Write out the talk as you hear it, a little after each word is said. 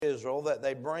Israel that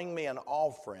they bring me an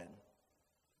offering.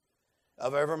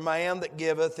 Of every man that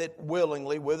giveth it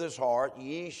willingly with his heart,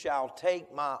 ye shall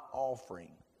take my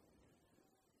offering.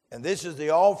 And this is the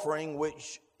offering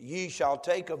which ye shall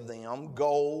take of them,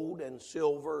 gold and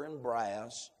silver and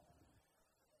brass,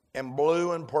 and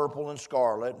blue and purple and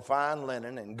scarlet, and fine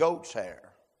linen, and goat's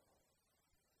hair,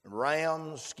 and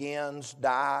ram skins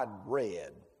dyed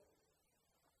red,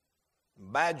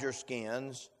 and badger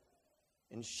skins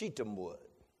and shittim wood,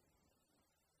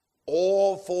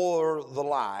 oil for the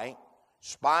light,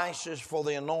 spices for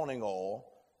the anointing oil,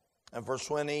 and for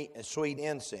sweet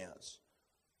incense,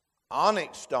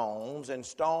 onyx stones and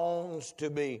stones to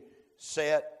be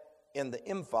set in the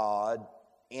ephod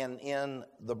and in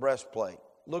the breastplate.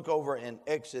 Look over in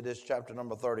Exodus chapter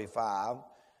number 35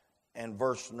 and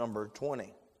verse number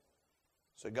 20.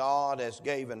 So God has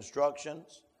gave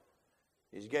instructions.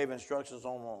 He's gave instructions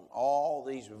on all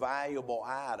these valuable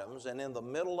items, and in the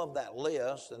middle of that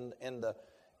list, and in the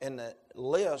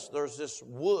list, there's this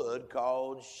wood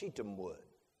called shittim wood.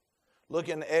 Look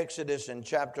in Exodus in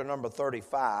chapter number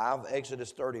 35,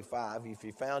 Exodus 35. If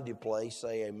you found your place,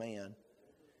 say amen.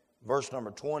 Verse number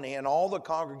 20, and all the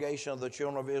congregation of the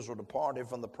children of Israel departed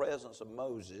from the presence of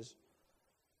Moses,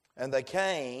 and they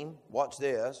came, watch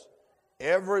this,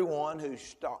 everyone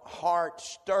whose heart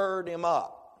stirred him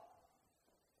up,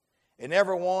 and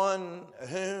everyone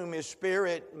whom his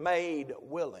spirit made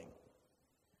willing.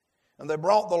 And they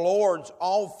brought the Lord's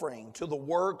offering to the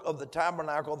work of the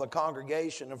tabernacle of the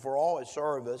congregation, and for all its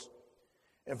service,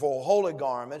 and for holy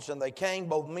garments. And they came,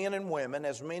 both men and women,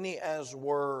 as many as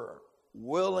were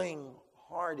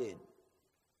willing-hearted,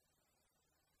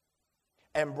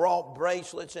 and brought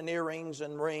bracelets and earrings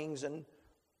and rings and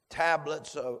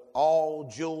tablets of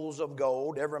all jewels of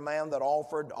gold. Every man that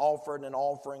offered an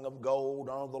offering of gold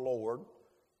unto the Lord.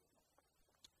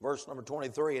 Verse number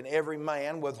 23, and every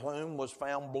man with whom was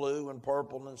found blue and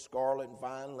purple and scarlet and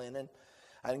fine linen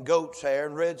and goat's hair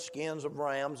and red skins of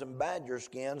rams and badger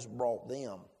skins brought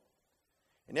them.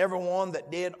 And everyone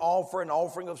that did offer an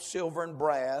offering of silver and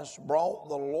brass brought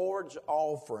the Lord's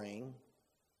offering,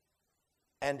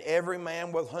 and every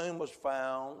man with whom was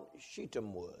found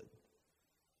shittim wood.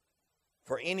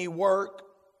 For any work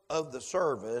of the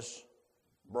service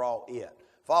brought it.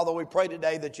 Father, we pray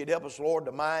today that you'd help us, Lord,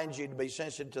 to mind you, to be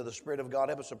sensitive to the Spirit of God.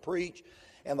 Help us to preach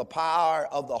in the power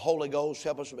of the Holy Ghost.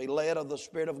 Help us to be led of the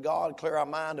Spirit of God. Clear our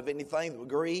mind of anything that would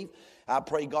grieve. I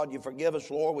pray, God, you forgive us,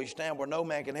 Lord. We stand where no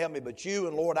man can help me but you.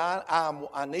 And, Lord,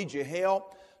 I need your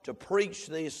help to preach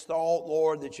this thought,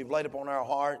 Lord, that you've laid upon our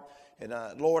heart. And,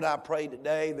 Lord, I pray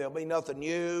today there'll be nothing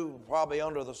new, probably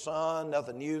under the sun,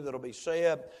 nothing new that'll be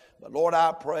said. But, Lord,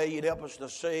 I pray you'd help us to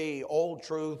see old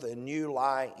truth and new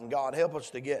light. And, God, help us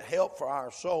to get help for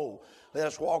our soul. Let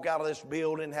us walk out of this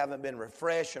building having been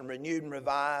refreshed and renewed and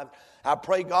revived. I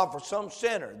pray, God, for some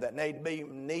sinner that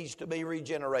needs to be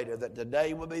regenerated, that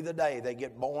today will be the day they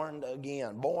get born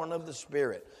again, born of the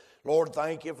Spirit. Lord,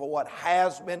 thank you for what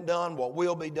has been done, what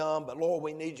will be done. But, Lord,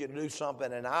 we need you to do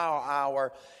something in our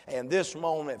hour and this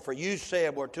moment. For you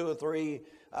said where two or three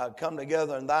come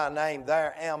together in thy name,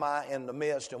 there am I in the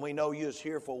midst. And we know you is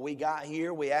here for we got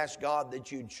here. We ask, God,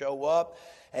 that you'd show up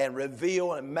and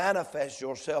reveal and manifest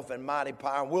yourself in mighty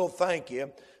power. And we'll thank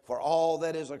you for all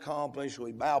that is accomplished.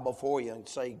 We bow before you and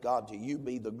say, God, to you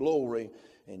be the glory.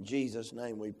 In Jesus'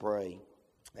 name we pray.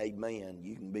 Amen.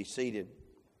 You can be seated.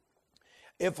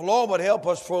 If the Lord would help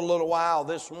us for a little while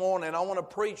this morning, I want to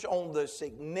preach on the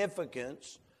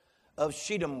significance of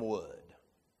shittim wood.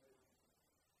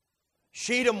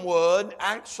 Shittim wood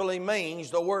actually means,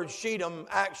 the word shittim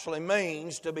actually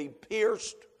means to be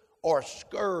pierced or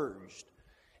scourged.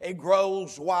 It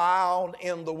grows wild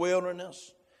in the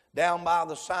wilderness, down by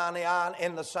the Sinai,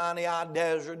 in the Sinai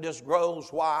desert. This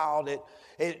grows wild.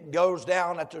 It goes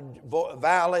down at the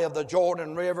valley of the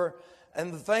Jordan River.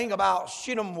 And the thing about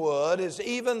shittim wood is,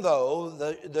 even though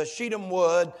the shittim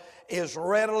wood is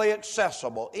readily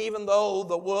accessible, even though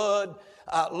the wood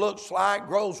looks like,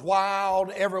 grows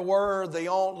wild everywhere, the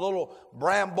little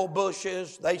bramble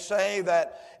bushes, they say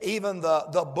that even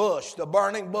the bush, the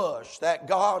burning bush that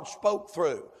God spoke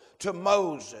through to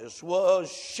Moses was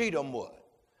shittim wood.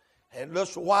 And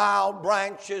this wild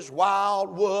branches,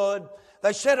 wild wood.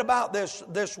 They said about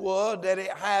this wood that it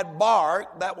had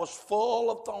bark that was full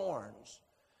of thorns.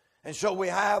 And so we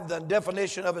have the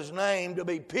definition of his name to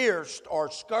be pierced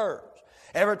or scourged.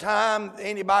 Every time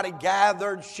anybody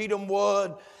gathered shittim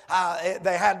wood,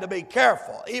 they had to be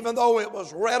careful. Even though it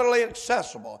was readily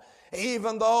accessible,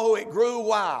 even though it grew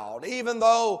wild, even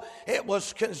though it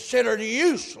was considered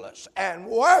useless and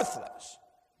worthless,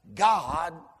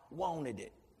 God wanted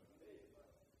it.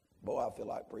 Boy, I feel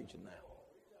like preaching now.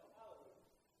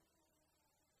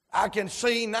 I can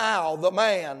see now the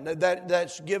man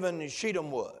that's given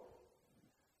Shittim wood.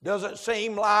 Doesn't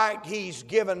seem like he's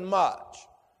given much.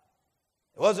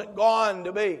 It wasn't going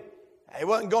to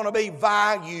be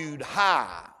valued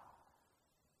high.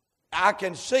 I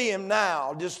can see him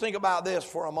now. Just think about this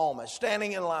for a moment.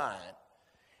 Standing in line.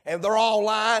 And they're all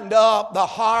lined up. The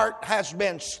heart has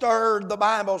been stirred, the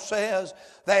Bible says.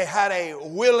 They had a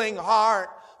willing heart.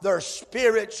 Their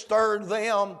spirit stirred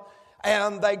them.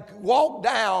 And they walked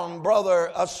down,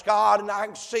 Brother Scott, and I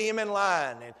can see him in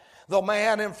line. And the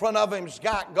man in front of him's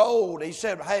got gold. He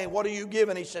said, hey, what are you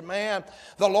giving? He said, man,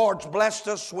 the Lord's blessed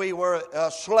us. We were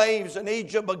slaves in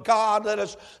Egypt, but God let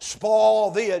us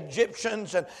spoil the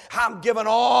Egyptians. And I'm giving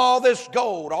all this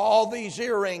gold, all these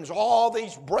earrings, all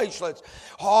these bracelets,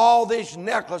 all these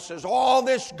necklaces, all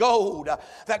this gold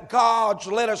that God's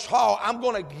let us haul. I'm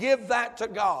going to give that to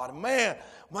God. Man,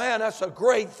 that's a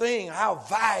great thing, how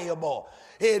valuable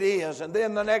it is. And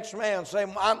then the next man said,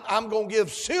 I'm going to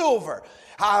give silver.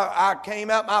 I came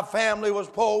out, my family was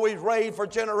poor, we was raised for a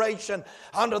generation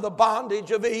under the bondage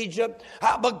of Egypt.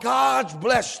 But God's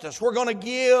blessed us. We're going to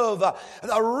give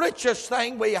the richest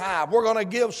thing we have. We're going to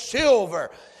give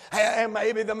silver. And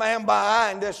maybe the man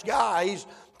behind this guy, he's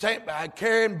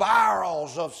carrying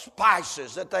barrels of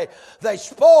spices that they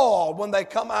spoiled when they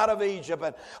come out of Egypt,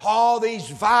 and all these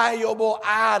valuable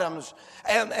items.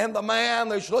 And the man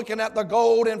that's looking at the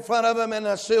gold in front of him and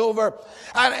the silver,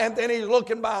 and then he's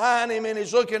looking behind him and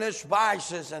he's looking at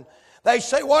spices. And they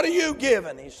say, what are you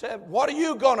giving? He said, what are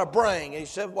you going to bring? He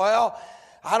said, well,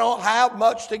 I don't have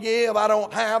much to give. I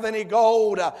don't have any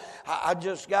gold. I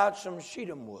just got some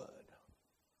Shittim wood.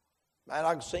 Man,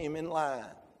 I can see him in line.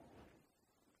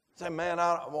 Say, man,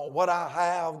 what I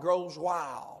have grows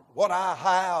wild. What I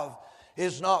have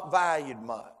is not valued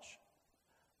much.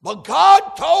 But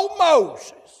God told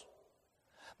Moses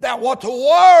that what the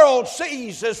world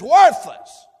sees as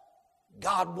worthless,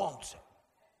 God wants it.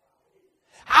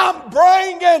 I'm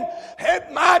bringing,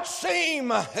 it might seem,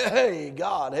 hey,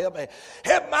 God help me,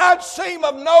 it might seem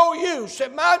of no use.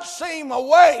 It might seem a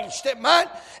waste.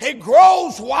 It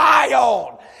grows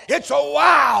wild. It's a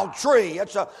wild tree.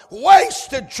 It's a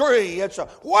wasted tree. It's a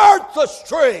worthless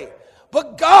tree.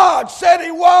 But God said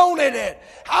He wanted it.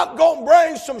 I'm going to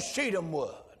bring some Shittim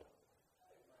wood.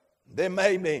 Then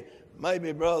maybe,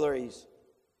 brother, he's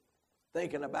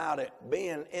thinking about it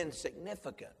being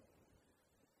insignificant.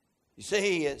 You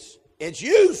see, it's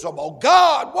usable.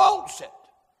 God wants it.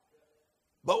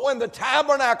 But when the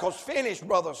tabernacle's finished,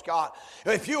 Brother Scott,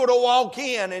 if you were to walk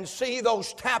in and see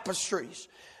those tapestries,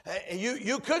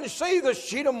 you couldn't see the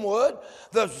Shittim wood,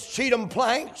 the Shittim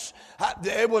planks.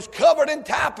 It was covered in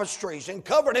tapestries and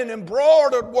covered in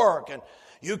embroidered work. And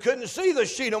you couldn't see the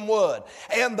Shittim wood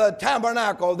and the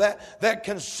tabernacle that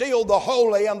concealed the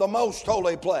holy and the most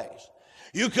holy place.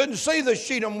 You couldn't see the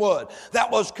Shittim wood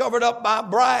that was covered up by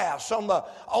brass on the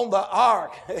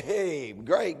ark. Hey,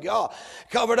 great God.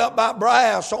 Covered up by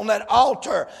brass on that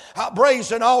altar,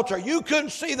 brazen altar. You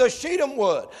couldn't see the Shittim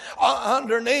wood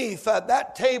underneath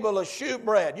that table of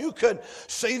shewbread. You could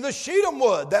see the Shittim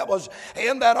wood that was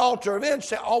in that altar of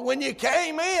incense. Oh, when you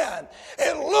came in,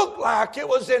 it looked like it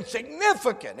was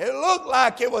insignificant. It looked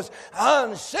like it was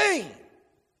unseen.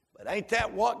 But ain't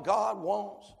that what God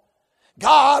wants?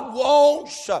 God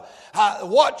wants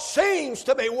what seems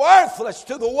to be worthless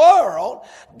to the world.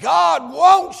 God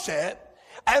wants it.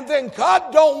 And then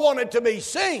God don't want it to be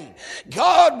seen.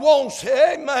 God wants,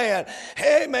 amen.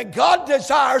 God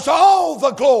desires all the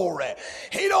glory.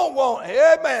 He don't want,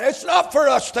 amen. It's not for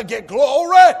us to get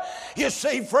glory. You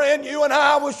see, friend, you and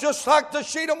I was just like the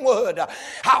Shittim wood.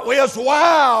 We was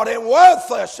wild and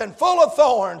worthless and full of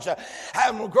thorns.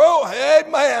 And grow,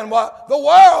 amen. What the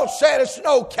world said it's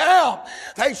no count.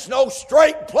 There's no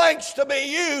straight planks to be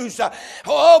used.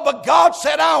 Oh, but God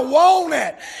said, I want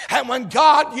it. And when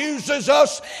God uses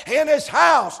us in His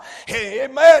house,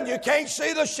 amen, you can't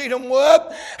see the Shittim wood,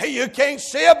 you can't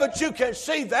see it, but you can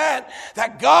see that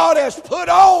God has put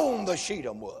on the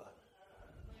Shittim wood.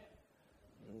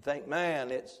 And think,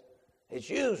 man, it's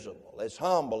usable, it's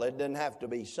humble, it doesn't have to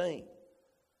be seen.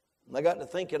 And I got to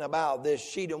thinking about this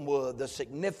Shittim wood, the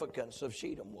significance of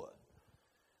Shittim wood.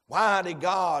 Why did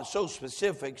God so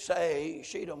specific say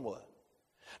Shittim wood?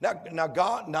 Now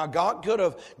God could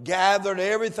have gathered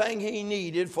everything he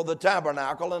needed for the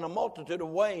tabernacle in a multitude of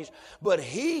ways, but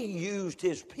he used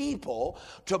his people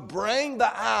to bring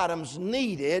the items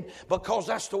needed because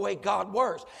that's the way God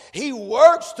works. He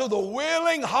works to the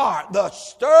willing heart, the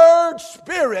stirred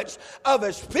spirits of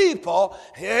his people,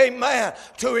 amen,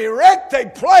 to erect a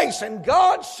place. And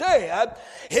God said,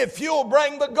 if you'll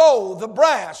bring the gold, the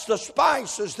brass, the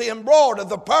spices, the embroidery,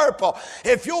 the purple,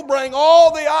 if you'll bring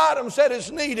all the items that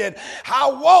is needed, I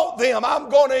want them. I'm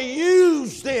going to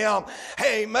use them.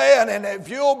 Amen. And if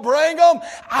you'll bring them,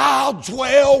 I'll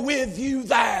dwell with you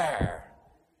there.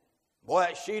 Boy,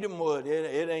 that Shittim wood,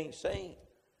 it ain't seen.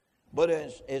 But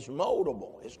it's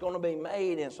moldable. It's going to be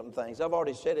made in some things. I've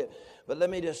already said it. But let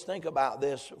me just think about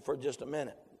this for just a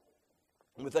minute.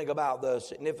 Let me think about the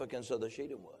significance of the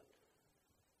Shittim wood.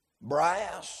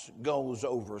 Brass goes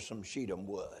over some Shittim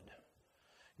wood.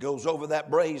 Goes over that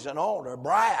brazen altar.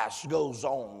 Brass goes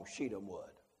on Shittim wood.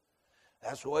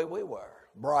 That's the way we were.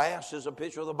 Brass is a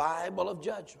picture of the Bible of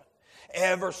judgment.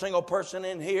 Every single person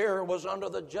in here was under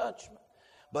the judgment.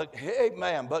 But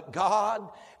amen, but God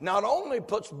not only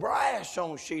puts brass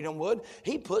on Shittim wood,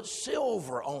 he puts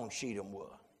silver on Shittim wood.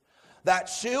 That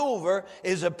silver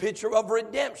is a picture of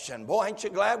redemption. Boy, ain't you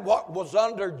glad what was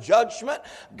under judgment,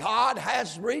 God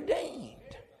has redeemed.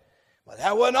 But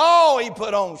that wasn't all he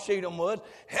put on Shittim wood.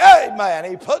 Hey, man,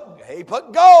 he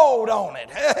put gold on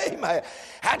it. Hey, man,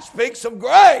 that speaks of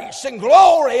grace and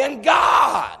glory and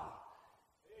God.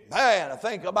 Man, I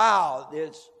think about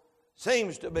it.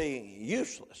 Seems to be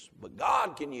useless, but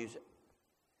God can use it.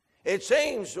 It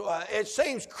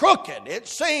seems crooked. It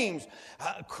seems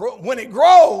when it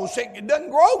grows, it doesn't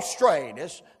grow straight.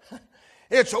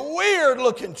 It's a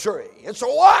weird-looking tree. It's a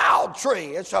wild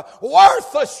tree. It's a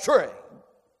worthless tree.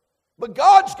 But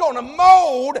God's going to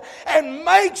mold and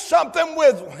make something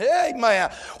with,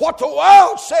 amen, what the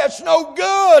world says no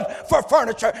good for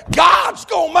furniture. God's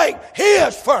going to make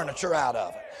his furniture out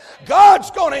of it. God's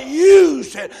going to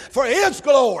use it for his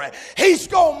glory. He's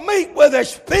going to meet with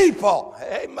his people,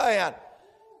 amen,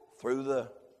 through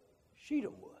the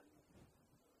Shittim wood.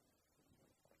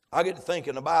 I get to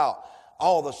thinking about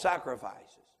all the sacrifices.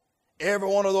 Every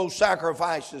one of those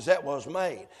sacrifices that was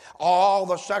made, all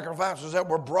the sacrifices that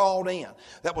were brought in,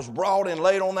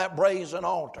 laid on that brazen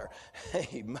altar.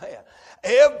 Amen.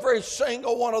 Every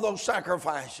single one of those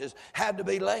sacrifices had to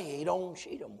be laid on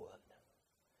Shittim wood.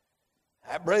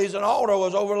 That brazen altar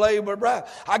was overlaid with brass.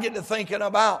 I get to thinking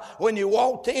about when you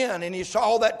walked in and you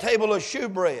saw that table of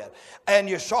shewbread and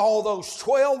you saw those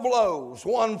 12 loaves,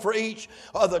 one for each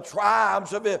of the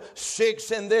tribes of it,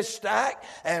 6 in this stack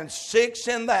and 6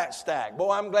 in that stack.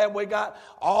 Boy, I'm glad we got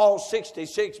all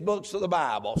 66 books of the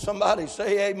Bible. Somebody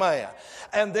say amen.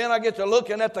 And then I get to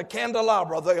looking at the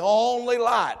candelabra, the only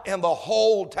light in the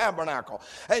whole tabernacle.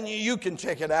 And you can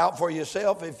check it out for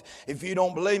yourself. If you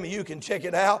don't believe me, you can check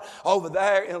it out over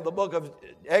there in the book of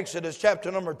Exodus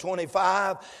chapter number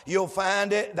 25. You'll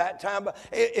find it that time.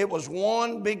 It was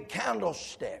one big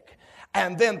candlestick.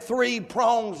 And then 3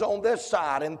 prongs on this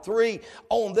side and 3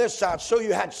 on this side. So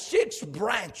you had 6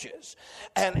 branches.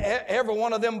 And every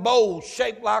one of them bowls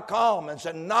shaped like almonds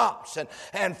and knops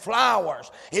and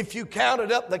flowers. If you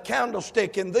counted up the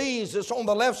candlestick in these, it's on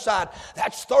the left side,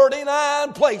 that's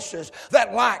 39 places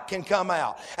that light can come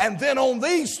out. And then on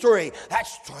these 3,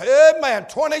 that's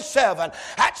 27.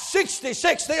 That's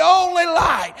 66. The only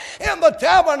light in the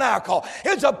tabernacle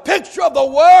is a picture of the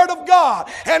Word of God.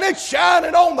 And it's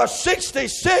shining on the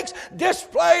 66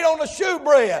 displayed on the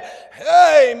shewbread.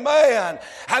 Amen.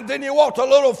 And then you walked a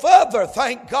little further.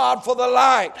 Thank God for the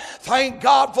light. Thank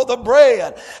God for the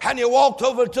bread. And you walked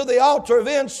over to the altar of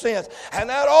incense. And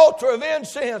that altar of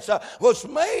incense was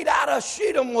made out of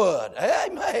Shittim wood.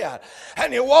 Amen.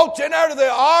 And you walked in there to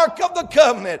the Ark of the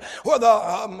Covenant, where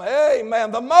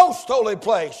the most holy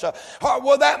place,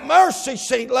 where that mercy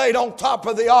seat laid on top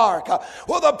of the ark,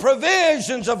 where the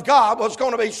provisions of God was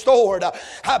going to be stored.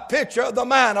 A picture of the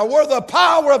manna, where the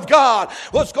power of God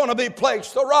was going to be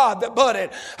placed, the rod that budded,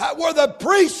 where the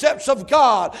precepts of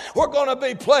God were going to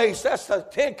be placed. That's the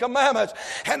 10 Commandments.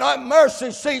 And our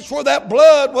mercy seats where that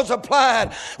blood was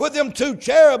applied with them 2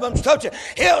 cherubims touching.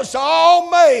 It was all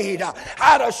made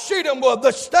out of Shittim wood.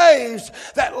 The staves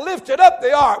that lifted up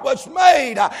the ark was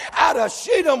made out of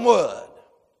Shittim wood.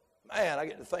 Man, I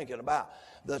get to thinking about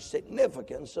the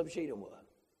significance of Shittim wood.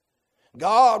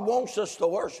 God wants us to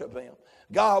worship him.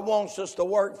 God wants us to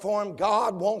work for him.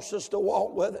 God wants us to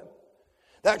walk with him.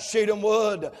 That Shittim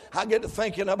wood, I get to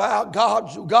thinking about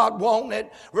God wanted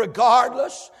it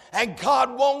regardless, and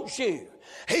God wants you.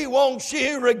 He wants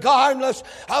you regardless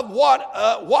of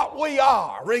what we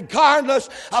are, regardless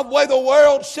of where the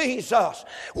world sees us.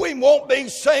 We won't be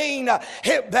seen.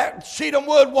 That Shittim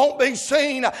wood won't be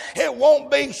seen. It won't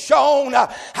be shown.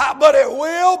 But it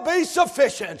will be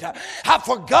sufficient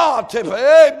for God to,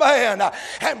 amen.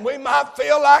 And we might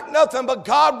feel like nothing, but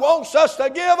God wants us to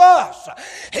give us.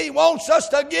 He wants us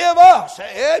to give us.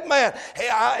 Amen.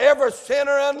 Every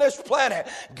sinner on this planet,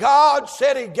 God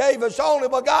said He gave His only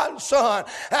begotten Son,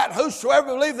 that whosoever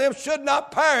believe them should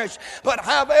not perish, but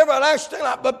have everlasting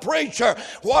life. But preacher,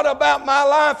 what about my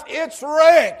life? It's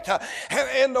wrecked.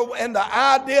 In the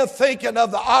idea thinking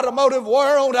of the automotive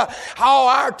world, how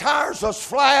our tires was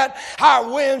flat, our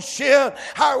windshield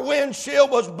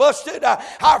was busted,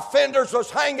 our fenders was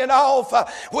hanging off,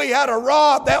 we had a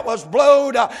rod that was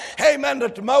blowed, amen,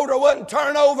 that the motor wouldn't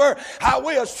turn over,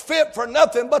 we was fit for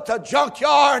nothing but the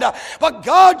junkyard. But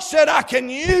God said, I can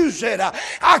use it.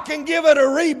 I can give it a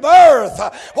rebirth.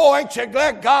 Boy, ain't you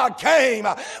glad God came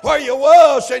where you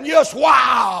was and you was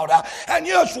wild and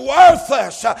you was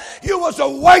worthless. You was a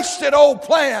wasted old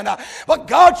plan. But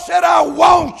God said, I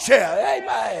want you.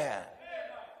 Amen.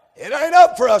 It ain't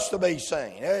up for us to be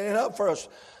seen. It ain't up for us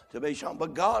to be shown.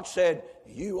 But God said,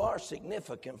 you are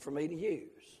significant for me to use.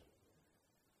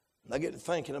 And I get to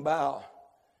thinking about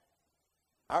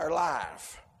our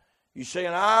life. You see,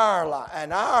 in our life,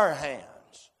 in our hands,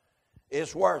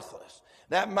 it's worthless.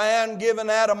 That man giving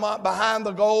Adam behind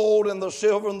the gold and the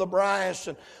silver and the brass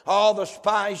and all the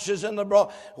spices and the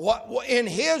bronze, in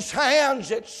his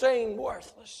hands it seemed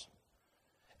worthless.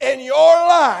 In your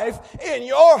life, in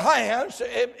your hands,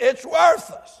 it's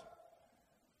worthless.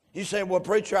 You say, well,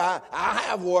 preacher, I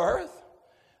have worth.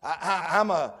 I'm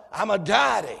a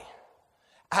daddy.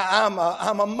 I'm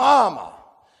a mama.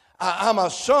 I'm a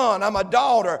son, I'm a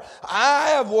daughter, I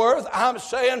have worth. I'm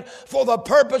saying for the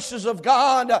purposes of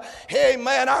God,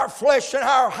 amen, our flesh and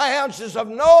our hands is of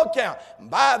no account.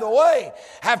 By the way,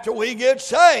 after we get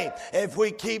saved, if we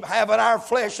keep having our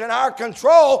flesh in our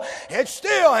control, it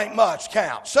still ain't much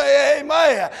count. Say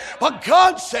amen. But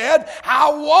God said,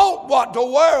 I want what the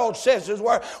world says is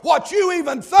worth. What you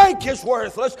even think is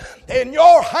worthless, in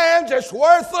your hands it's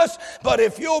worthless, but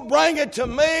if you'll bring it to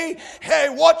me, hey,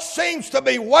 what seems to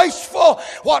be wasteful,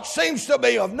 what seems to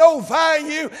be of no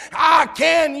value, I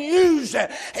can use it.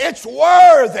 It's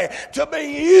worthy to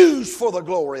be used for the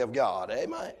glory of God.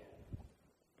 Amen.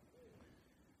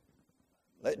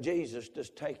 Let Jesus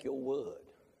just take your wood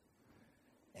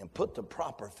and put the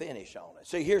proper finish on it.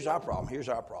 See, here's our problem.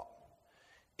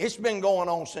 It's been going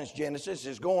on since Genesis.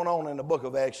 It's going on in the book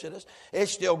of Exodus.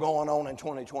 It's still going on in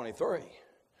 2023.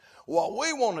 What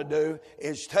we want to do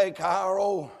is take our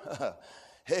old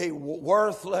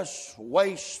worthless,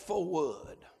 wasteful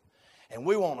wood, and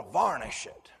we want to varnish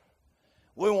it.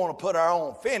 We want to put our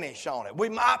own finish on it. We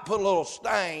might put a little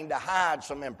stain to hide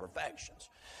some imperfections.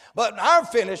 But our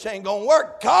finish ain't going to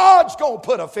work. God's going to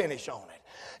put a finish on it.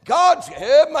 God's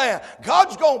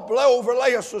going to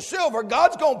overlay us with silver.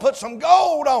 God's going to put some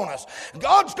gold on us.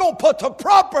 God's going to put the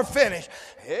proper finish.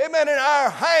 Amen. In our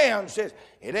hands, it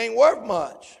ain't worth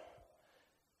much.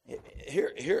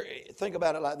 Here, think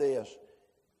about it like this.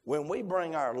 When we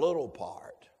bring our little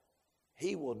part,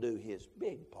 He will do His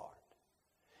big part.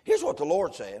 Here's what the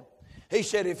Lord said. He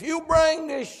said, if you bring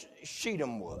this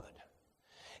Shittim wood,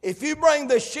 if you bring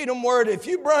this Shittim wood, if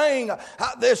you bring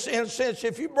this incense,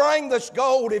 if you bring this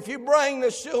gold, if you bring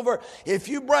this silver, if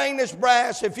you bring this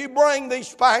brass, if you bring these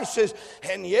spices,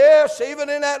 and yes,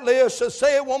 even in that list, so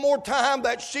say it one more time,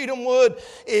 that Shittim wood,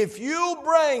 if you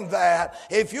bring that,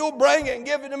 if you'll bring it and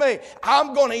give it to me,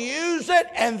 I'm going to use it,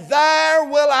 and there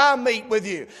will I meet with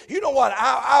you. You know what?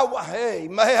 Hey,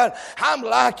 man, I'm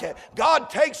like it.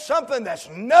 God takes something that's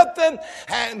nothing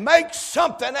and makes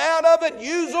something out of it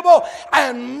usable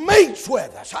and meets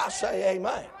with us. I say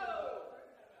amen.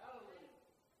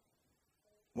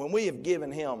 When we have given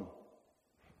Him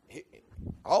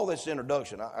all this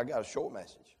introduction, I got a short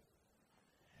message.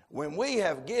 When we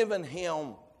have given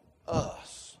Him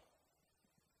us,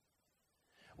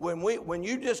 when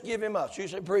you just give Him us, you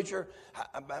say, preacher,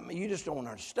 you just don't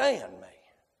understand me.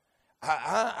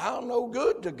 I'm no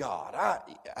good to God.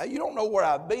 You don't know where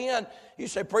I've been. You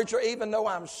say, preacher, even though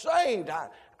I'm saved,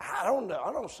 I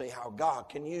don't see how God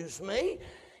can use me.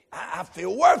 I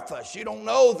feel worthless. You don't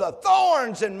know the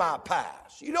thorns in my past.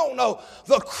 You don't know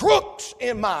the crooks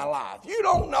in my life. You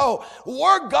don't know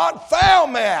where God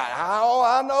found me at. All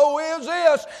I know is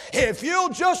this: if you'll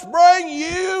just bring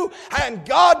you, and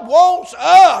God wants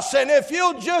us, and if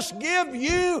you'll just give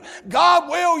you, God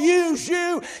will use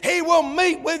you. He will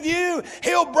meet with you.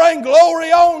 He'll bring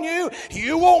glory on you.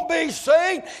 You won't be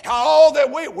seen. All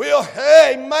that we will,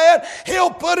 amen. He'll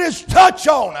put His touch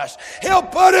on us. He'll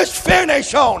put His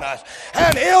finish on us.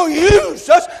 And He'll use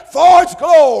us for His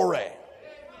glory.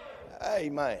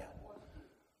 Amen.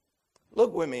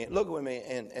 Look with me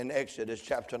in Exodus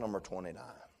chapter number 29.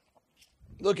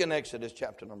 Look in Exodus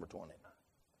chapter number 29.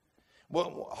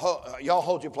 Well, y'all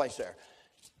hold your place there.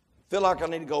 Feel like I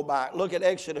need to go back. Look at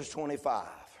Exodus 25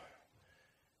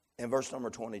 and verse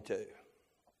number 22.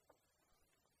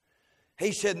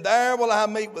 He said, there will I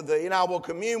meet with thee, and I will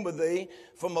commune with thee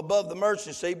from above the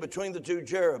mercy seat between the two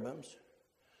cherubims,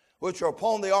 which are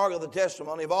upon the ark of the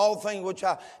testimony of all things which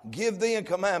I give thee in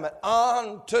commandment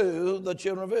unto the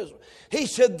children of Israel. He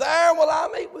said, there will I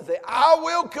meet with thee. I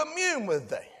will commune with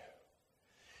thee.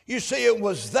 You see, it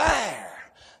was there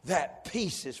that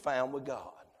peace is found with God.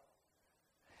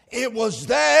 It was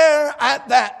there at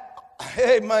that,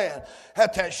 amen,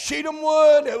 at that Shittim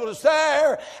wood. It was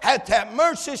there at that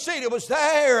mercy seat. It was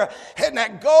there in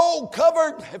that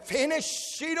gold-covered,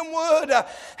 finished Shittim wood.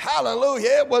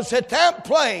 Hallelujah. It was at that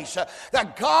place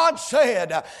that God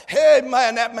said,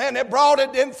 amen, that man that brought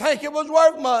it didn't think it was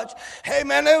worth much.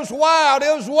 Amen, it was wild.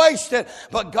 It was wasted.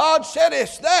 But God said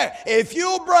it's there if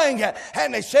you'll bring it.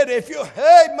 And they said, if you,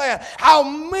 amen, I'll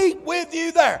meet with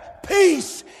you there.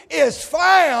 Peace is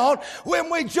found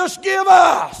when we just give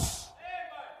us.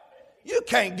 You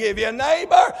can't give your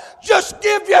neighbor. Just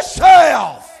give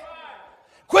yourself.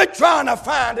 Quit trying to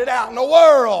find it out in the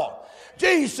world.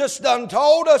 Jesus done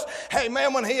told us,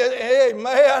 amen,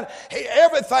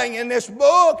 everything in this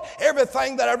book,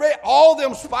 everything that I read, all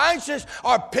them spices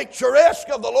are picturesque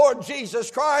of the Lord Jesus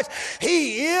Christ.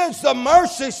 He is the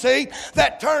mercy seat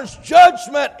that turns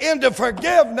judgment into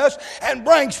forgiveness and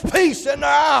brings peace into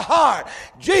our heart.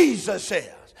 Jesus is.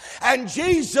 And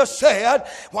Jesus said,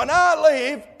 when I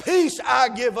leave, peace I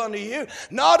give unto you,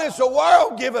 not as the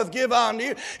world giveth, give unto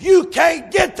you. You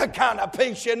can't get the kind of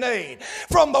peace you need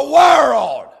from the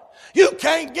world. You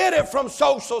can't get it from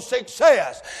social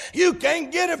success. You can't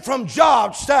get it from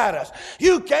job status.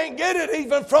 You can't get it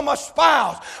even from a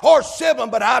spouse or sibling.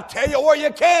 But I'll tell you where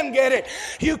you can get it.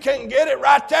 You can get it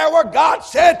right there where God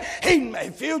said,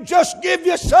 if you just give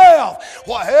yourself.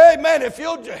 Well, amen, if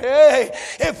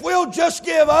we'll just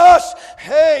give us,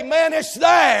 amen, it's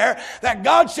there that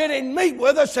God said He'd meet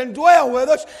with us and dwell with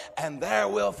us, and there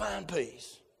we'll find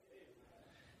peace.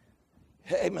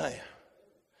 Amen.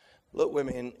 Look with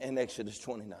me in Exodus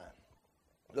 29.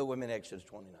 Look with me in Exodus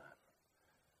 29.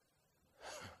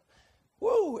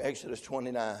 Whoa, Exodus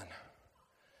 29.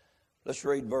 Let's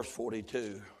read verse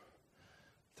 42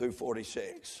 through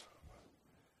 46.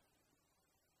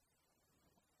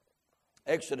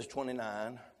 Exodus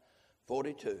 29,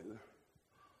 42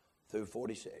 through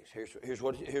 46. Here's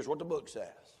what the book says.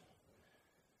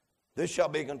 This shall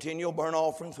be a continual burnt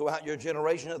offering throughout your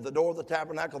generation at the door of the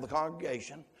tabernacle of the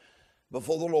congregation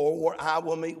before the Lord, where I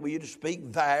will meet with you to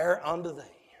speak there unto thee.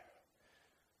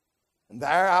 And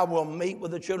there I will meet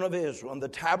with the children of Israel, and the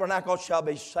tabernacle shall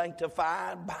be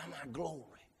sanctified by my glory.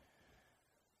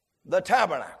 The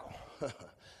tabernacle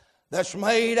that's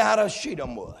made out of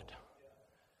Shittim wood.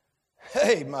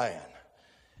 Amen.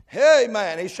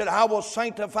 Amen. He said, I will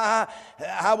sanctify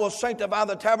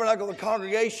the tabernacle of the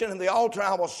congregation, and the altar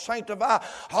I will sanctify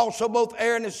also both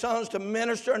Aaron and his sons to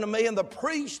minister unto me in the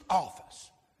priest office.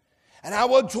 And I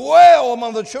will dwell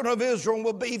among the children of Israel and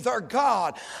will be their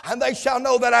God. And they shall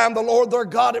know that I am the Lord their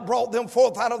God that brought them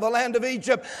forth out of the land of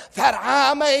Egypt, that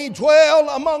I may dwell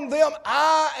among them.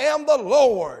 I am the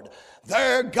Lord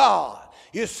their God.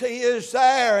 You see, is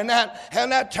there in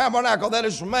that tabernacle that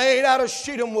is made out of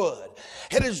Shittim wood.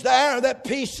 It is there that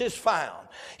peace is found.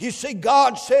 You see,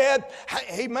 God said,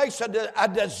 He makes a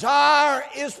desire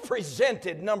is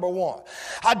presented, number one.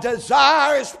 A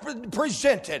desire is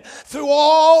presented through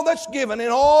all that's given in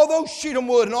all those Shittim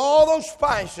wood and all those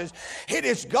spices. It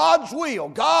is God's will.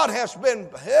 God has been,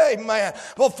 amen,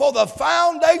 before the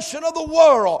foundation of the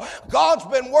world, God's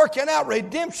been working out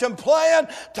redemption plan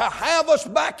to have us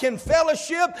back in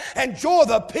fellowship, enjoy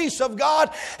the peace of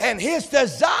God. And His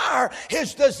desire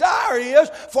is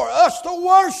for us to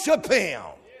worship Him.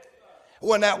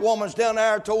 When that woman's down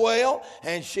there at the well,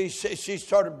 and she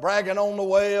started bragging on the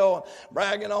well,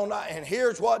 and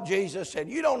here's what Jesus said: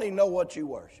 you don't even know what you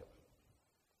worship.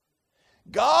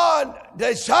 God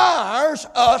desires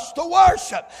us to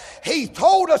worship. He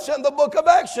told us in the book of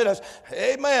Exodus,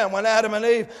 amen, when Adam and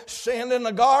Eve sinned in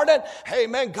the garden,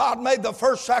 amen, God made the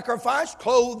first sacrifice,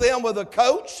 clothed them with the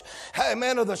coats,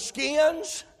 amen, of the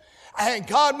skins. And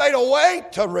God made a way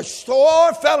to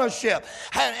restore fellowship.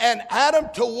 And Adam,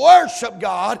 to worship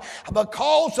God,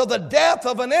 because of the death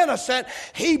of an innocent,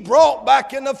 he brought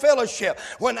back into fellowship.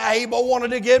 When Abel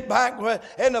wanted to get back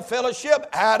into fellowship,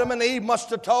 Adam and Eve must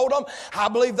have told him. I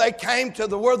believe they came to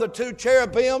where the two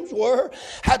cherubims were.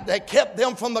 They kept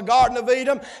them from the Garden of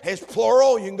Eden. It's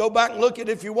plural. You can go back and look at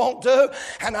it if you want to.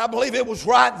 And I believe it was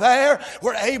right there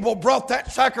where Abel brought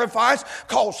that sacrifice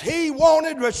because he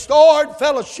wanted restored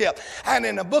fellowship. And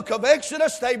in the book of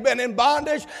Exodus, they've been in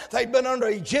bondage. They've been under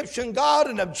Egyptian God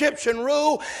and Egyptian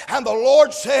rule. And the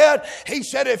Lord said, He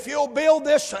said, if you'll build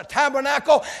this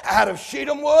tabernacle out of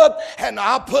Shittim wood, and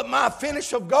I'll put my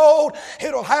finish of gold,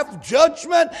 it'll have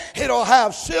judgment, it'll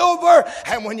have silver,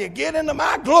 and when you get into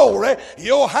my glory,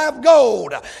 you'll have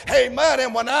gold. Amen.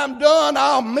 And when I'm done,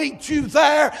 I'll meet you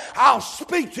there. I'll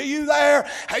speak to you there,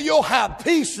 and you'll have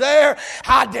peace there.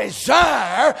 I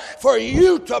desire for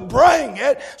you to bring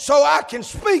it so I can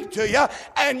speak to you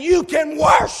and you can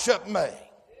worship me.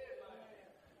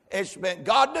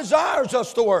 God desires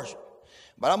us to worship.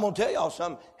 But I'm going to tell y'all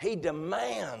something. He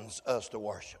demands us to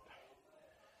worship.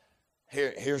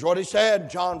 Here's what He said,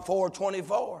 John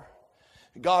 4:24.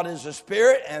 God is a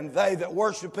spirit, and they that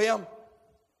worship Him,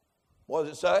 what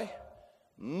does it say?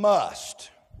 Must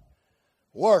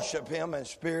worship Him in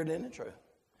spirit and in truth.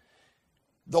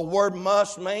 The word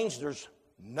must means there's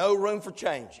no room for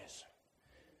changes.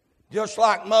 Just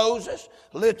like Moses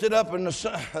lifted up in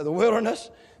the wilderness.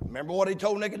 Remember what he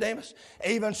told Nicodemus?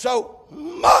 Even so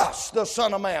must the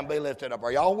Son of Man be lifted up.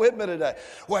 Are y'all with me today?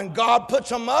 When God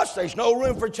puts a must, there's no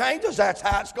room for changes. That's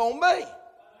how it's going to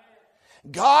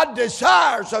be. God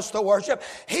desires us to worship.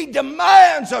 He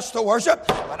demands us to worship.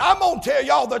 But I'm going to tell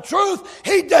y'all the truth.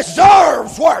 He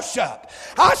deserves worship.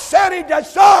 I said He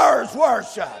deserves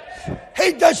worship.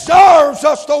 He deserves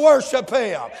us to worship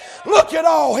Him. Look at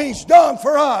all He's done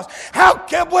for us. How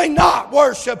can we not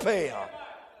worship Him?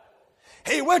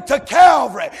 He went to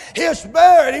Calvary. He's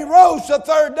buried. He rose the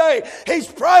third day. He's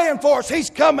praying for us. He's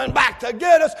coming back to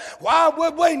get us. Why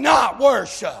would we not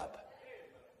worship?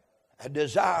 A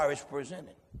desire is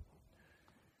presented.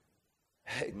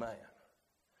 Amen.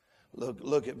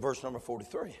 Look at verse number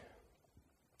 43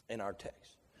 in our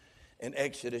text. In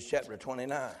Exodus chapter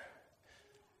 29,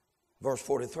 verse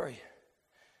 43.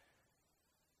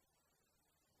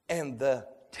 And the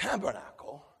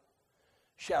tabernacle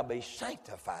shall be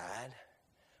sanctified,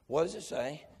 what does it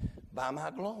say? By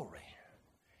my glory.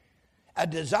 A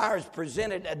desire is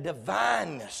presented, a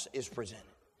divineness is presented.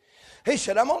 He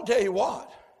said, I'm going to tell you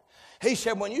what. He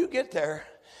said, when you get there,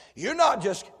 you're not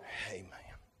just, amen.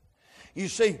 You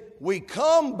see, we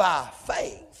come by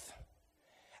faith,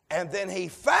 and then He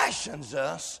fashions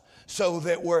us so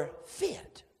that we're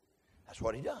fit. That's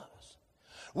what He does.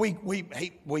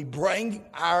 We bring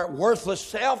our worthless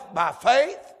self by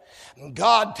faith.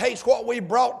 God takes what we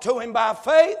brought to Him by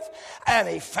faith, and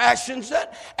He fashions it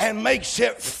and makes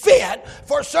it fit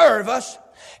for service.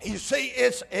 You see,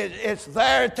 it's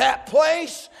there at that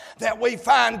place that we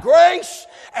find grace,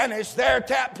 and it's there at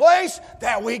that place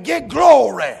that we get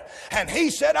glory. And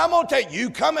He said, I'm going to tell you, you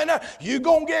come in there, you're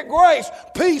going to get grace.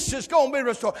 Peace is going to be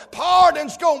restored.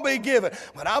 Pardon's going to be given.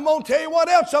 But I'm going to tell you what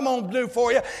else I'm going to do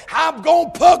for you. I'm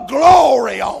going to put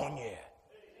glory on you.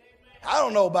 I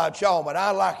don't know about y'all, but I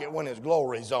like it when His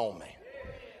glory's on me.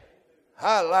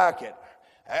 I like it.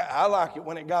 I like it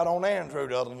when it got on Andrew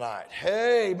the other night.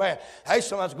 Hey, man. Hey,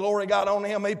 so much glory got on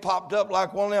him. He popped up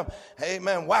like one of them, hey,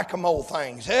 man, whack-a-mole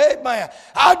things. Hey, man.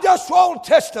 I just want to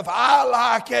testify. I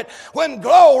like it when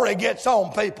glory gets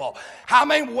on people. I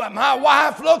mean, my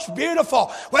wife looks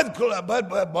beautiful,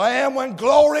 but man, when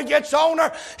glory gets on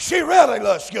her, she really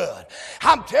looks good.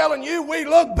 I'm telling you, we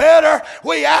look better,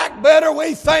 we act better,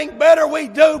 we think better, we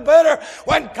do better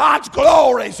when God's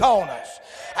glory's on us.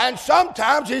 And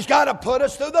sometimes He's got to put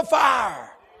us through the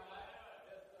fire.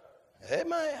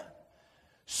 Amen.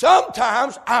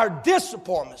 Sometimes our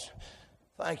disappointments,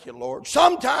 thank you, Lord.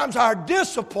 Sometimes our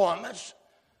disappointments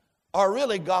are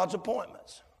really God's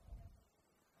appointments.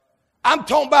 I'm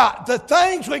talking about the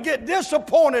things we get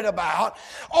disappointed about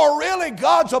are really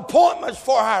God's appointments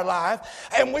for our life.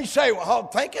 And we say, well,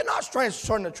 think it not strange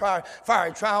concerning the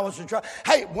fiery trials.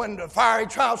 Hey, when the fiery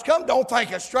trials come, don't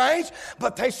think it's strange,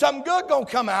 but there's something good going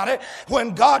to come out of it.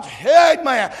 When God's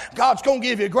going to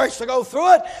give you grace to go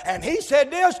through it. And He said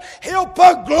this, He'll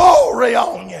put glory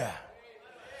on you.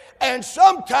 And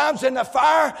sometimes in the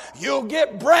fire, you'll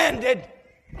get branded.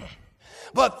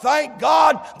 But thank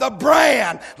God the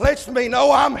brand lets me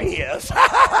know I'm His.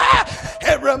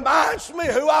 It reminds me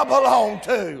who I belong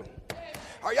to.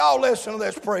 Are y'all listening to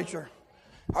this, preacher?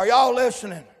 Are y'all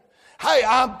listening? Hey,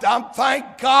 I'm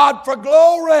thank God for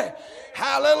glory.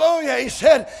 Hallelujah. He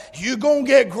said, you're going to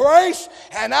get grace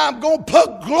and I'm going to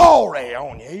put glory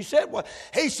on you. He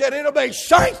said it'll be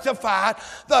sanctified.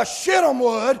 The Shittim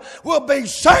wood will be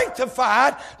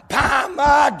sanctified by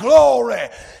my glory.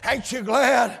 Ain't you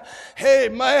glad?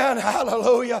 Amen.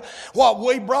 Hallelujah. What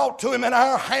we brought to Him in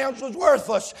our hands was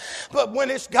worthless. But when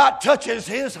touches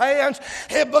His hands,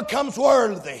 it becomes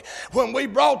worthy. When we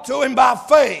brought to Him by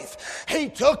faith, He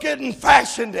took it and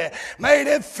fashioned it, made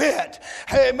it fit.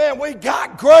 Amen. We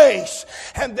got grace.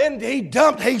 And then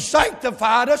He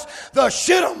sanctified us, the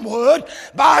Shittim wood,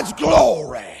 by His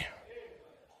glory.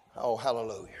 Oh,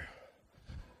 hallelujah.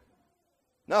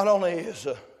 Not only is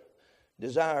a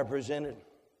desire presented,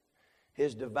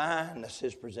 His divineness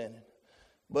is presented,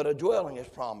 but a dwelling is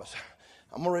promised.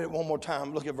 I'm going to read it one more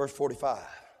time. Look at verse 45.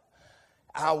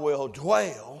 I will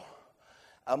dwell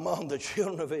among the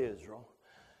children of Israel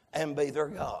and be their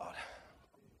God.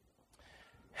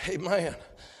 Amen.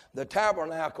 The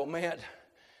tabernacle meant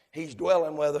He's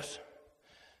dwelling with us.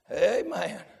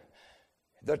 Amen.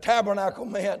 The tabernacle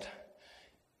meant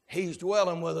He's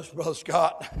dwelling with us, Brother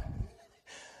Scott.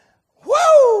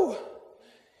 Woo!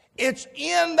 It's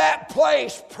in that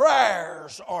place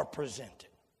prayers are presented.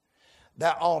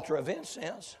 That altar of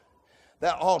incense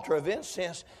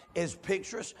is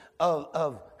pictures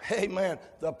of amen,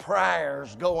 the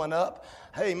prayers going up,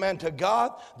 amen, to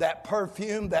God. That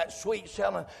perfume, that sweet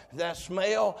smelling, that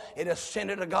smell, it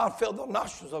ascended to God, filled the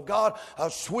nostrils of God, a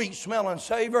sweet smelling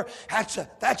savor.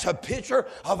 That's a picture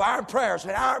of our prayers.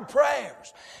 And our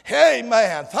prayers,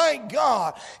 amen, thank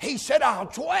God. He said, I'll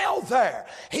dwell there.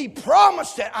 He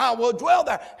promised it, I will dwell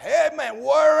there. Amen,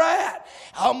 where at?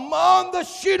 Among the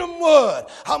Shittim wood.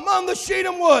 Among the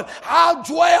Shittim wood, I'll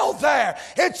dwell there.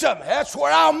 That's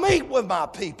where I'll meet with my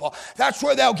people. That's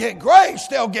where they'll get grace,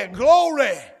 they'll get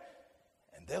glory,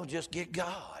 and they'll just get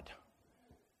God.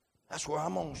 That's where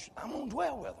I'm going to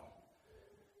dwell with them.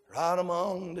 Right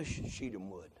among the Shittim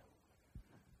wood.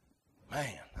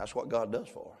 Man, that's what God does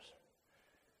for us.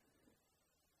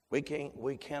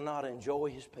 We cannot enjoy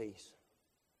His peace.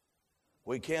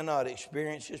 We cannot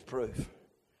experience His proof.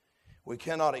 We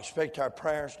cannot expect our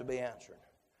prayers to be answered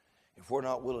if we're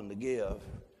not willing to give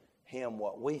Him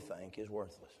what we think is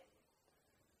worthless.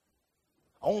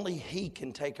 Only He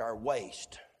can take our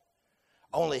waste.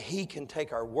 Only He can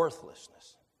take our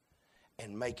worthlessness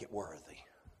and make it worthy.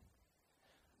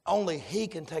 Only He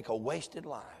can take a wasted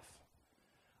life.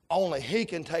 Only He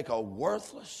can take a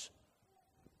worthless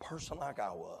person like I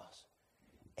was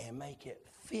and make it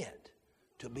fit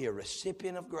to be a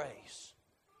recipient of grace,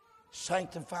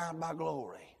 sanctified by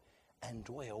glory, and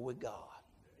dwell with God.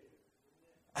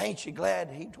 Ain't you glad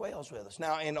He dwells with us?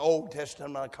 Now, in Old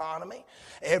Testament economy,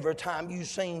 every time you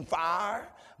seen fire,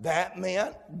 that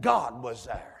meant God was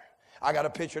there. I got a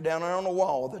picture down there on the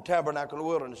wall of the tabernacle of the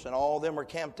wilderness, and all of them are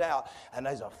camped out, and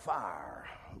there's a fire.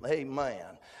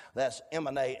 Amen. That's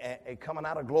coming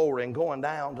out of glory and going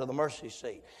down to the mercy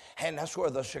seat. And that's where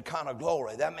the Shekinah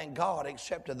glory, that meant God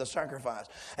accepted the sacrifice.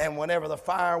 And whenever the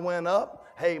fire went up,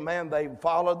 amen, they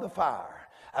followed the fire.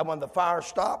 And when the fire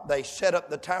stopped, they set up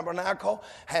the tabernacle.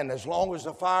 And as long as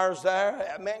the fire's there,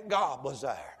 it meant God was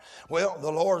there. Well,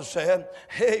 the Lord said,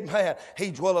 amen,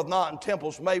 He dwelleth not in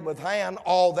temples made with hand.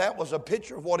 All that was a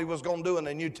picture of what He was going to do in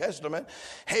the New Testament.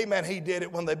 Amen, He did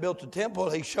it when they built the temple.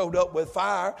 He showed up with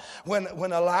fire. When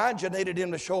Elijah needed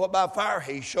Him to show up by fire,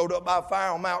 He showed up by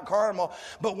fire on Mount Carmel.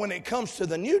 But when it comes to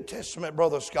the New Testament,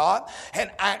 Brother Scott,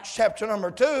 in Acts chapter number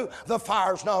 2, the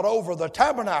fire's not over the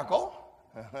tabernacle.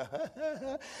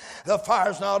 The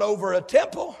fire's not over a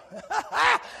temple.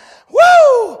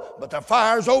 Woo! But the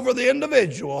fire's over the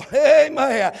individual.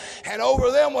 Amen. And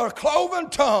over them were cloven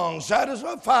tongues. That is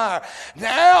a fire.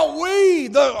 Now we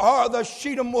are the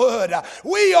Shittim wood.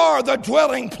 We are the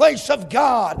dwelling place of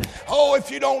God. Oh, if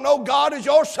you don't know God as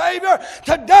your Savior,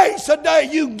 today's the day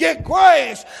you get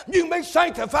grace. You can be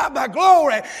sanctified by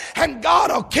glory. And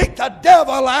God will kick the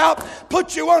devil out,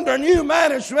 put you under new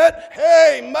management.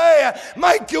 Amen.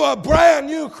 Make you a brand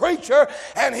new creature,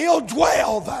 and He'll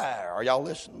dwell there. Are y'all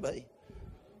listening to me?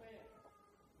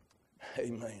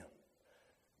 Amen.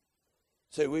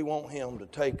 See, we want Him to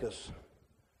take us.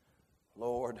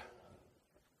 Lord,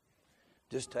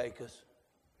 just take us.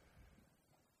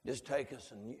 Just take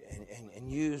us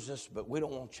and use us, but we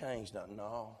don't want to change nothing.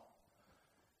 No.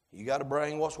 You got to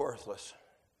bring what's worthless.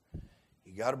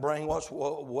 You got to bring what's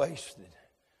wasted.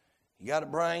 You got to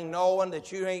bring knowing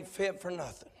that you ain't fit for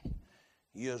nothing.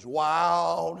 You was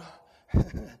wild.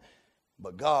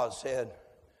 But God said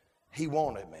He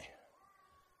wanted me.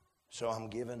 So I'm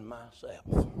giving myself.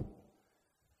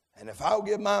 And if I'll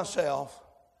give myself,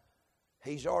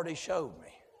 He's already showed me.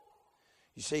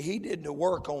 You see, He did the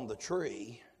work on the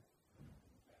tree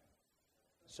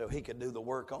so He could do the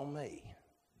work on me.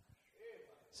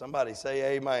 Somebody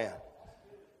say amen.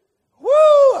 Woo!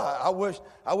 I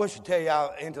wish to tell you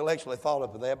I intellectually thought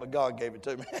of that, but God gave it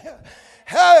to me.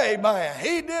 Hey, man,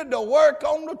 He did the work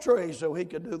on the tree so He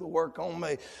could do the work on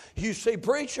me. You see,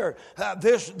 preacher,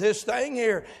 this thing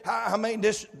here,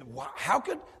 how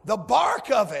could, the bark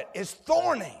of it is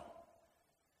thorny.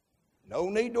 No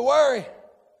need to worry.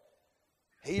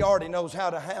 He already knows how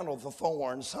to handle the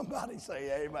thorns. Somebody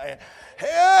say amen.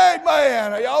 Hey,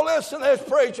 amen. Are y'all listening to this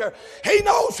preacher? He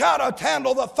knows how to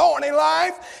handle the thorny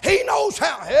life. He knows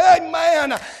how.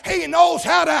 Amen. He knows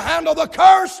how to handle the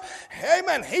curse.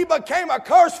 Amen. He became a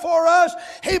curse for us.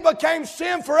 He became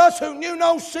sin for us who knew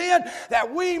no sin,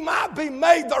 that we might be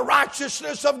made the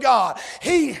righteousness of God.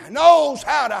 He knows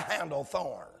how to handle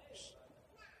thorns.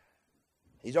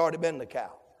 He's already been to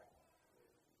Calvary.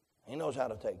 He knows how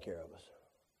to take care of us.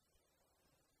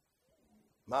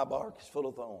 My bark is full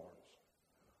of thorns.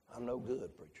 I'm no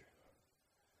good, preacher.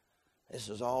 This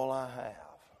is all I have.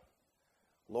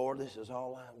 Lord, this is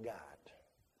all I've got.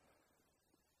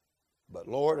 But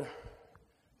Lord,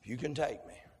 if you can take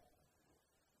me,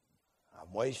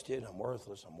 I'm wasted, I'm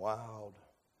worthless, I'm wild.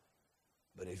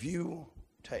 But if you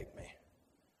take me,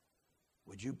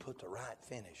 would you put the right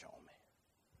finish on me?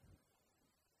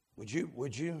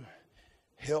 Would you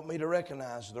help me to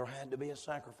recognize there had to be a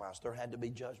sacrifice. There had to be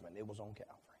judgment. It was on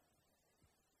Calvary.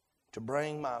 To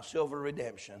bring my silver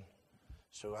redemption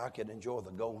so I could enjoy the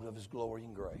gold of His glory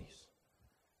and grace.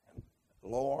 And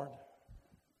Lord,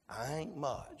 I ain't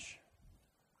much,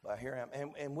 but here I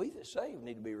am. And we that saved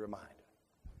need to be reminded.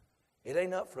 It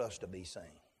ain't up for us to be seen.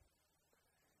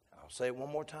 I'll say it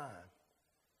one more time.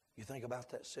 You think about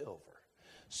that silver.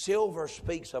 Silver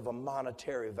speaks of a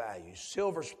monetary value.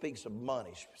 Silver speaks of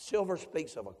money. Silver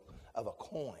speaks of a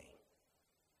coin.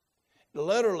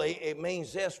 Literally, it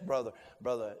means this, brother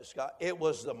Scott. It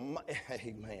was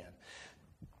amen.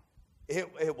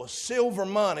 It was silver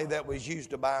money that was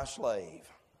used to buy a slave.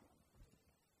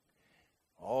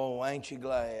 Oh, ain't you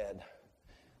glad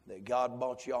that God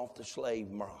bought you off the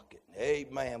slave market?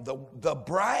 Amen. The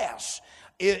brass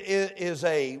is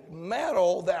a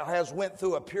metal that has went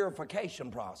through a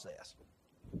purification process.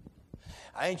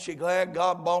 Ain't you glad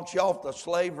God bought you off the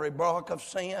slavery block of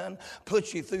sin,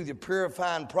 put you through the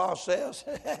purifying process?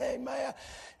 Amen.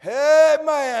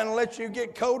 Amen. Let you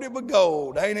get coated with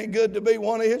gold. Ain't it good to be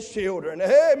one of His children?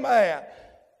 Amen.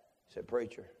 He said,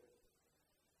 preacher,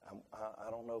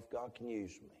 I don't know if God can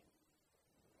use me.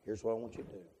 Here's what I want you to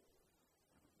do.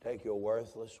 Take your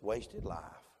worthless, wasted life,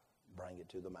 bring it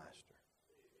to the Master.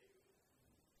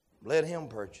 Let Him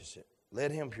purchase it.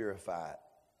 Let Him purify it.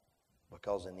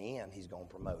 Because in the end, He's going to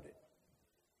promote it.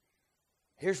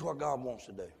 Here's what God wants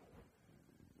to do.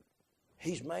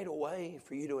 He's made a way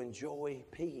for you to enjoy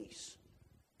peace,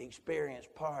 experience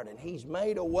pardon. He's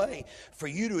made a way for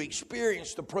you to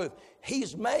experience the proof.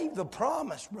 He's made the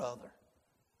promise, brother.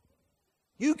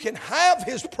 You can have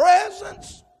His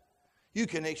presence. You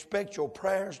can expect your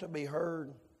prayers to be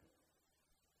heard.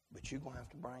 But you're going to have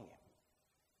to bring Him.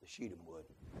 The Shittim would.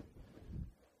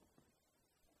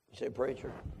 You say,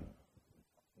 preacher,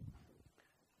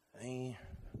 I'm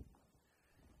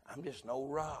just no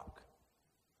rock.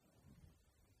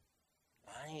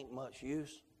 I ain't much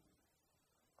use.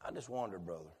 I just wondered,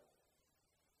 brother,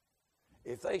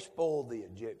 if they spoiled the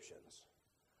Egyptians,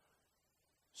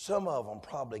 some of them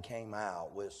probably came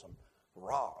out with some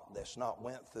rock that's not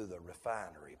went through the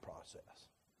refinery process.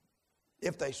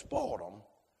 If they spoiled them,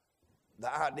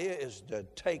 the idea is to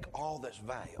take all that's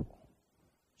valuable.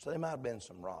 So there might have been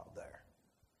some rock there.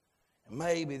 And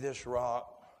maybe this rock,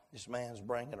 this man's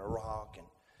bringing a rock, and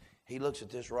he looks at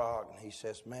this rock and he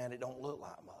says, man, it don't look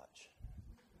like much.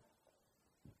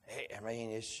 I mean,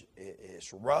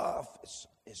 it's rough,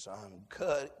 it's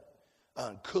uncut,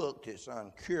 uncooked, it's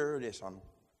uncured, it's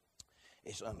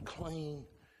unclean.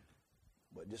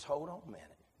 But just hold on a minute.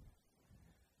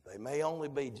 They may only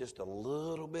be just a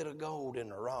little bit of gold in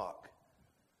the rock,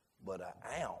 but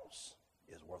an ounce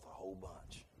is worth a whole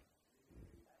bunch.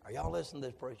 Are y'all listening to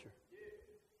this, preacher?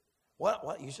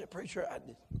 What? You said, preacher, I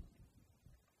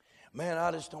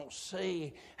just don't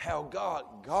see how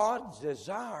God's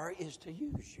desire is to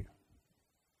use you.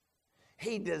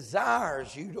 He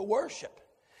desires you to worship.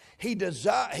 He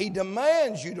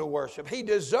demands you to worship. He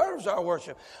deserves our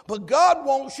worship. But God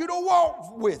wants you to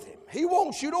walk with Him. He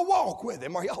wants you to walk with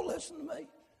Him. Are y'all listening to me?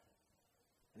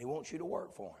 And He wants you to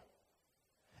work for Him.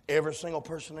 Every single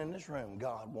person in this room,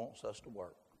 God wants us to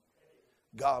work.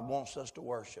 God wants us to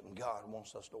worship, and God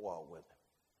wants us to walk with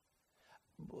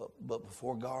Him. But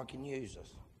before God can use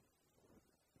us,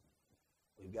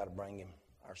 we've got to bring Him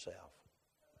ourselves.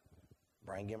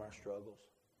 Bring Him our struggles.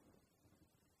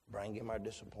 Bring Him our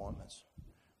disappointments.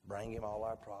 Bring Him all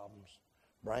our problems.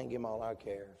 Bring Him all our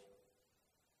cares.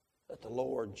 Let the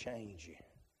Lord change you.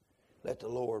 Let the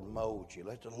Lord mold you.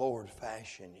 Let the Lord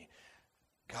fashion you.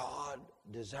 God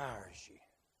desires you.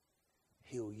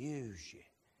 He'll use you.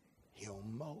 He'll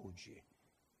mold you.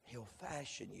 He'll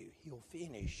fashion you. He'll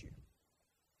finish you.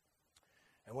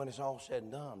 And when it's all said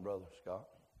and done, Brother Scott,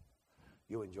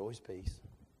 you'll enjoy His peace.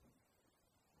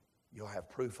 You'll have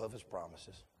proof of His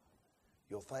promises.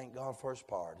 You'll thank God for His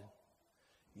pardon.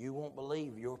 You won't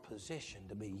believe your position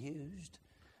to be used,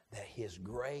 that His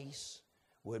grace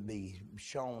would be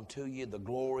shown to you, the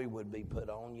glory would be put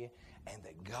on you, and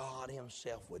that God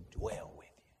Himself would dwell with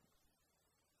you.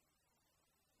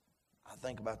 I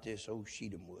think about this old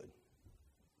Shittim wood.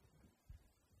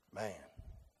 Man,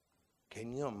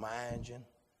 can you imagine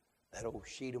that old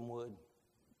Shittim wood?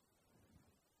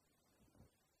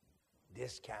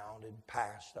 Discounted,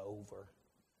 passed over,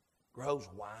 grows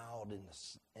wild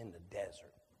in the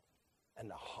desert and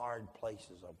the hard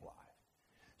places of life.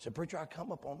 So, preacher, I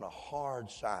come up on the hard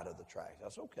side of the tracks.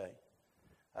 That's okay.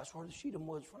 That's where the Shittim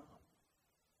wood's from.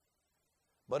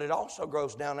 But it also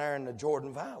grows down there in the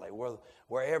Jordan Valley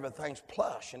where everything's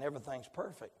plush and everything's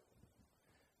perfect.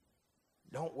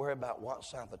 Don't worry about what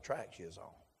side of the tracks you're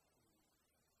on.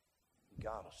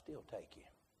 God will still take you.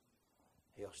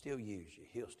 He'll still use you.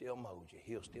 He'll still mold you.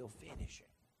 He'll still finish you.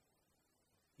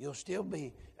 You'll still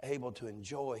be able to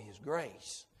enjoy His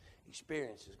grace,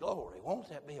 experience His glory. Won't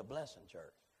that be a blessing,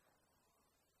 church?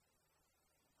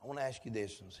 I want to ask you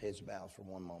this, and heads bowed for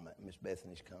one moment. Miss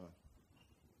Bethany's coming.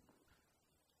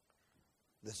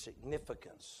 The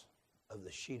significance of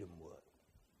the Shittim wood.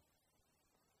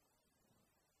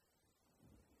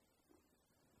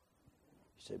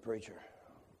 You say, preacher,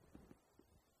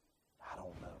 I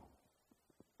don't know.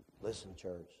 Listen,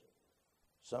 church,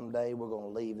 someday we're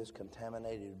going to leave this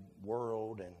contaminated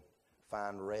world and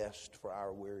find rest for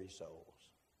our weary souls.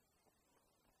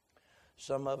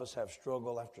 Some of us have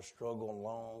struggle after struggle and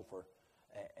long for,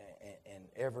 and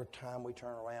every time we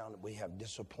turn around, we have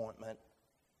disappointment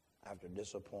after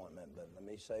disappointment. But let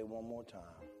me say one more time.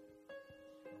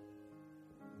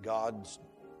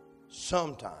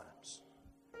 Sometimes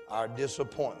our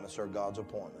disappointments are God's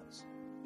appointments.